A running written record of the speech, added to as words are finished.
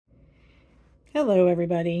Hello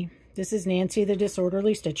everybody, this is Nancy the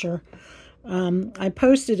Disorderly Stitcher. I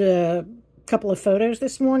posted a couple of photos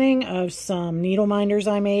this morning of some needle minders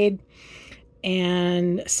I made,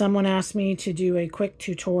 and someone asked me to do a quick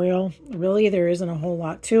tutorial. Really, there isn't a whole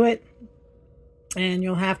lot to it, and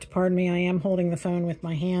you'll have to pardon me, I am holding the phone with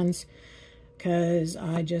my hands because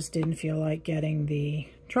I just didn't feel like getting the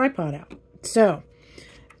tripod out. So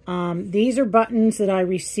these are buttons that I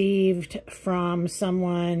received from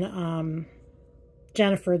someone,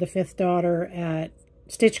 Jennifer, the fifth daughter, at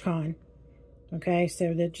StitchCon. Okay,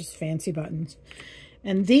 so they're just fancy buttons.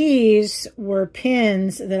 And these were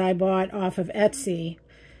pins that I bought off of Etsy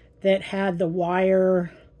that had the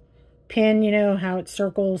wire pin, you know, how it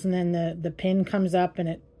circles and then the pin comes up and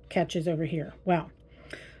it catches over here. Well,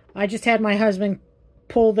 I just had my husband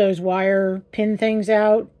pull those wire pin things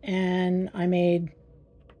out and I made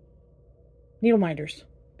needle minders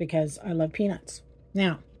because I love peanuts.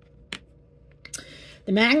 Now,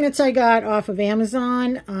 the magnets I got off of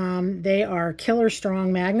Amazon, they are killer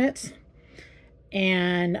strong magnets.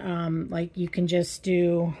 And like you can just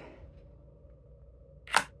do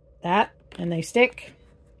that and they stick.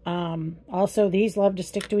 Also, these love to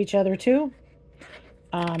stick to each other too.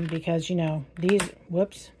 Because, you know,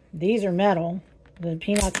 these are metal. The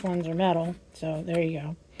Peanuts ones are metal. So there you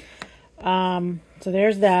go. So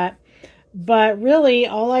there's that. But really,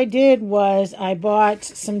 all I did was I bought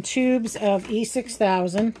some tubes of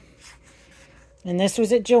E6000. And this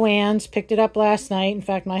was at Joann's. Picked it up last night. In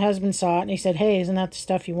fact, my husband saw it and he said, "Hey, isn't that the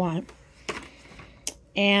stuff you want?"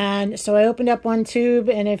 And so I opened up one tube.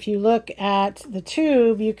 And if you look at the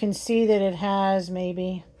tube, you can see that it has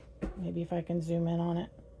maybe if I can zoom in on it.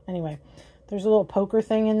 Anyway, there's a little poker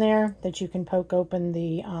thing in there that you can poke open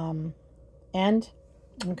the end.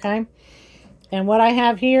 Okay. And what I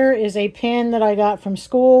have here is a pin that I got from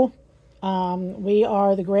school. We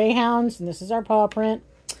are the Greyhounds, and this is our paw print.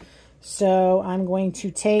 So I'm going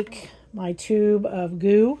to take my tube of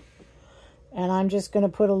goo, and I'm just going to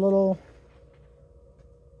put a little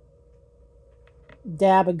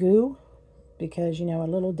dab of goo, because, you know, a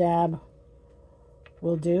little dab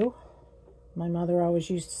will do. My mother always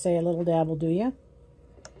used to say a little dab will do you.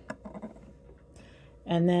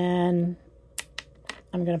 And then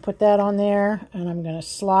I'm going to put that on there, and I'm going to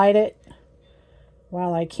slide it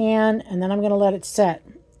while I can, and then I'm going to let it set.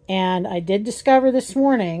 And I did discover this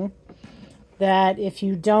morning that if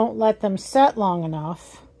you don't let them set long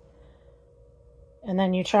enough, and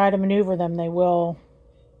then you try to maneuver them, they will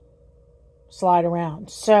slide around.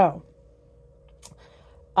 So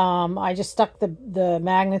I just stuck the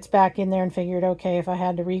magnets back in there and figured, okay, if I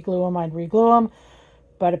had to re-glue them, I'd re-glue them.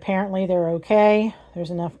 But apparently they're okay.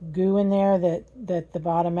 There's enough goo in there that the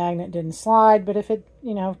bottom magnet didn't slide. But if it,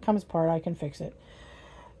 you know, comes apart, I can fix it.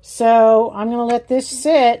 So I'm going to let this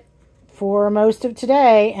sit for most of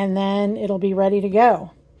today, and then it'll be ready to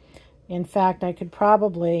go. In fact, I could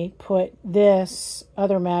probably put this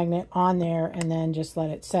other magnet on there and then just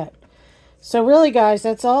let it set. So really, guys,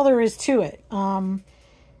 that's all there is to it.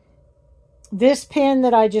 This pin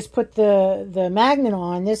that I just put the magnet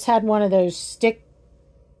on, this had one of those stick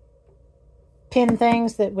pin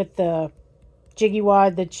things that with the jiggy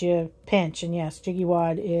wad that you pinch. And yes, jiggy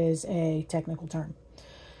wad is a technical term.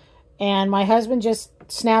 And my husband just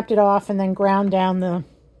snapped it off and then ground down the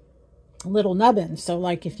little nubbins. So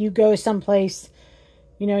like if you go someplace,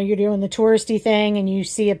 you know, you're doing the touristy thing and you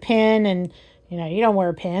see a pin and, you know, you don't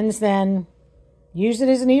wear pins, then use it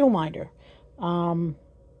as a needle minder.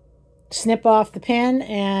 Snip off the pin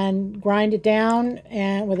and grind it down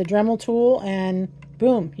and with a Dremel tool, and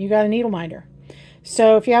boom, you got a needle minder.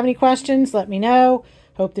 So if you have any questions, let me know.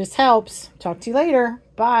 Hope this helps. Talk to you later.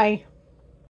 Bye.